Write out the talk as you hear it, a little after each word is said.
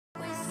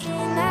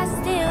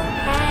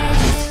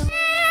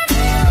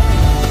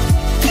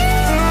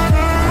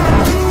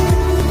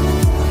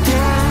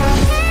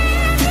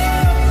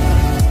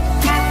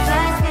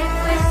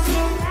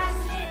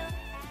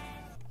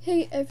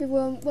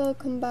everyone,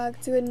 welcome back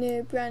to a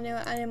new brand new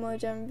Animal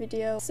Jam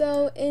video.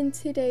 So in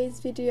today's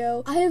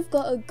video I have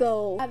got a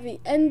goal. At the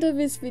end of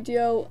this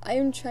video I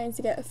am trying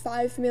to get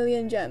 5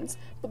 million gems,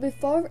 but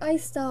before I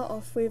start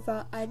off with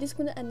that I just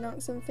want to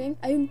announce something.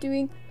 I am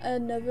doing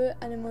another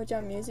Animal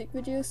Jam music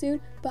video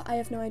soon, but I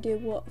have no idea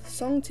what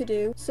song to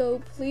do, so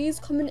please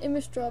comment in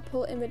the straw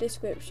poll in the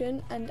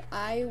description and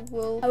I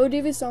will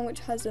do the song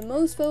which has the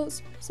most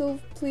votes. So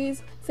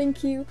please,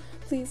 thank you,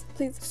 please.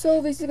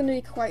 So this is going to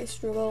be quite a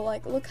struggle.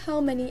 Like, look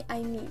how many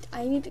I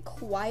need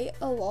quite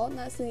a lot, and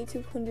that's nearly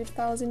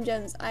 200,000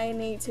 gems I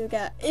need to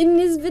get in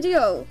this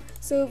video.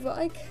 So what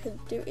I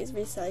could do is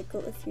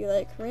recycle a few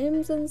like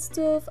rims and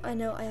stuff. I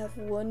know I have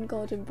one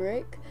golden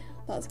brick,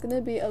 that's gonna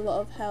be a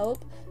lot of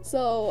help,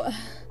 so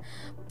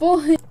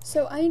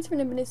so I need to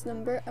remember this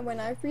number, and when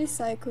I've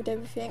recycled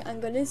everything I'm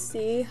gonna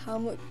see how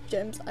much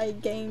gems I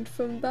gained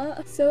from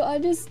that, so I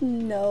just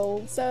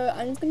know. So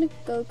I'm just gonna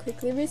go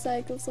quickly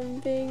recycle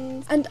some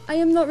things, and I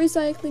am not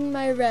recycling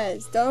my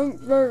res,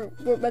 don't worry.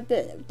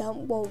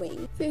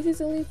 This is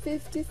only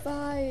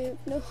 55,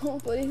 no,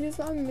 but this is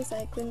what I'm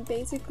recycling,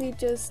 basically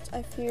just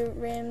a few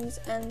rims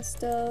and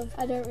stuff.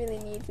 I don't really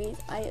need these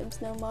items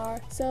no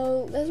more,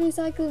 so let's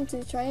recycle them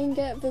to try and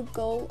get the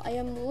goal I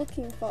am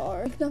looking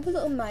for. Not the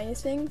little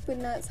minus thing, but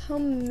that's how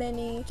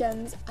many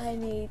gems I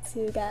need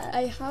to get.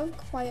 I have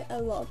quite a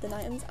lot of the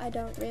items I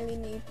don't really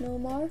need no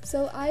more,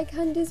 so I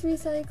can just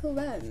recycle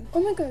them.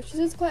 Oh my gosh, this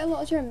is quite a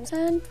lot of gems,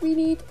 and we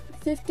need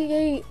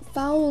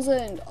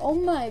 58,000. Oh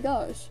my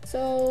gosh,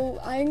 so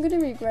I'm gonna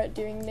regret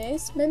doing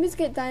this. Remember to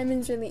get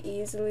diamonds really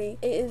easily.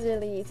 It is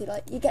really easy,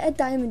 like you get a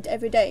diamond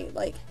every day.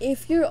 Like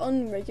if you're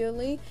on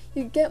regularly,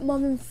 you get more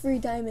than 3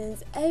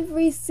 diamonds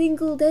every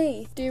single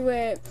day. Do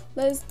it,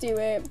 let's do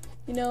it.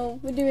 You know,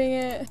 we're doing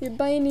it. You're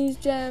buying these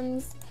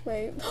gems.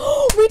 Wait,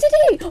 we did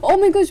it! Oh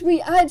my gosh, we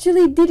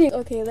actually did it.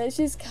 Okay, let's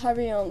just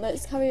carry on.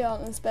 Let's carry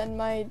on and spend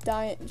my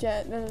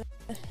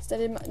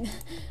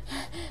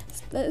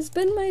let's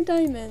spend my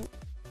diamond.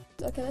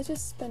 Okay, let's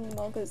just spend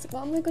more, because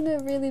what am I gonna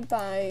really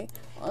buy,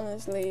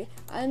 honestly?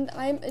 And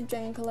I'm a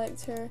gem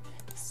collector,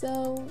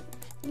 so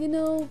you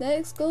know,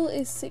 next goal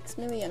is 6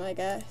 million, I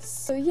guess.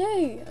 So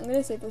yay! I'm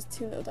gonna save those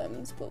 2 little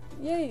diamonds, but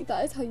yay!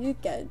 That is how you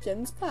get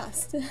gems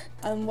fast.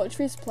 And watch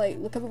this plate.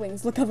 Look at the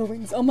wings. Look at the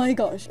wings. Oh my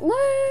gosh! Woo!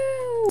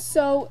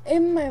 So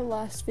in my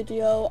last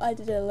video, I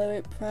did a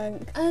lyric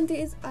prank, and it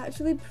is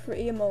actually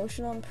pretty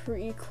emotional and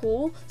pretty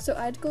cool. So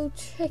I'd go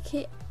check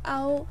it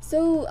out.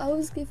 So I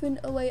was giving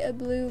away a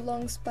blue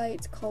long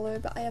spiked collar,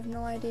 but I have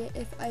no idea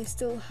if I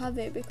still have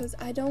it, because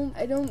I don't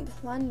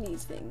plan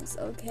these things,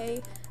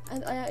 okay?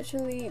 And I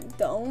actually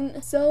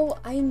don't. So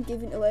I'm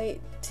giving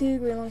away 2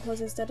 green long collars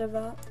instead of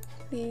that.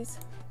 Please.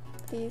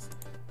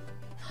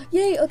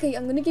 Yay! Okay,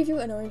 I'm gonna give you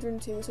an orange one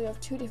too, so you have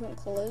 2 different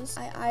colours.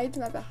 I'd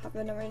rather have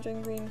an orange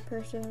and green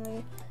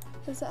personally,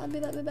 because that would be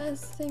like the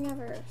best thing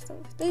ever. So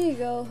there you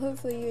go,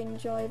 hopefully you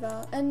enjoy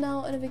that. And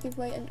now another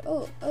giveaway, and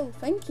oh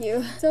thank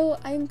you. So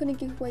I'm gonna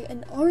give away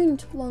an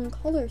orange long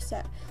collar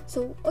set,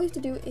 so all you have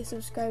to do is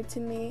subscribe to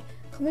me,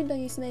 comment down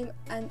your username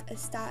and a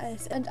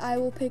status, and I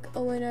will pick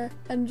a winner.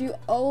 And you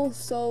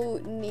also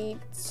need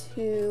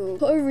to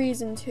put a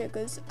reason to it,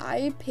 because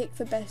I pick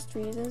the best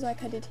reasons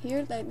like I did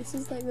here. Like this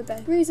is like the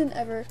best reason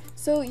ever,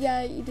 so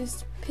yeah, you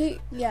just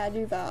pick, yeah,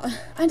 do that.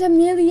 And I'm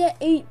nearly at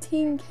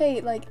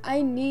 18k, like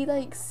I need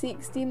like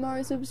 60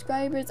 more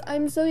subscribers.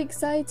 I'm so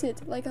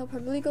excited. Like I'll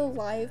probably go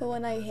live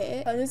when I hit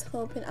it. I'm just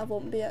hoping I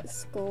won't be at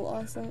school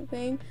or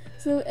something.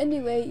 So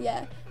anyway,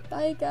 yeah,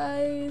 bye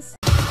guys.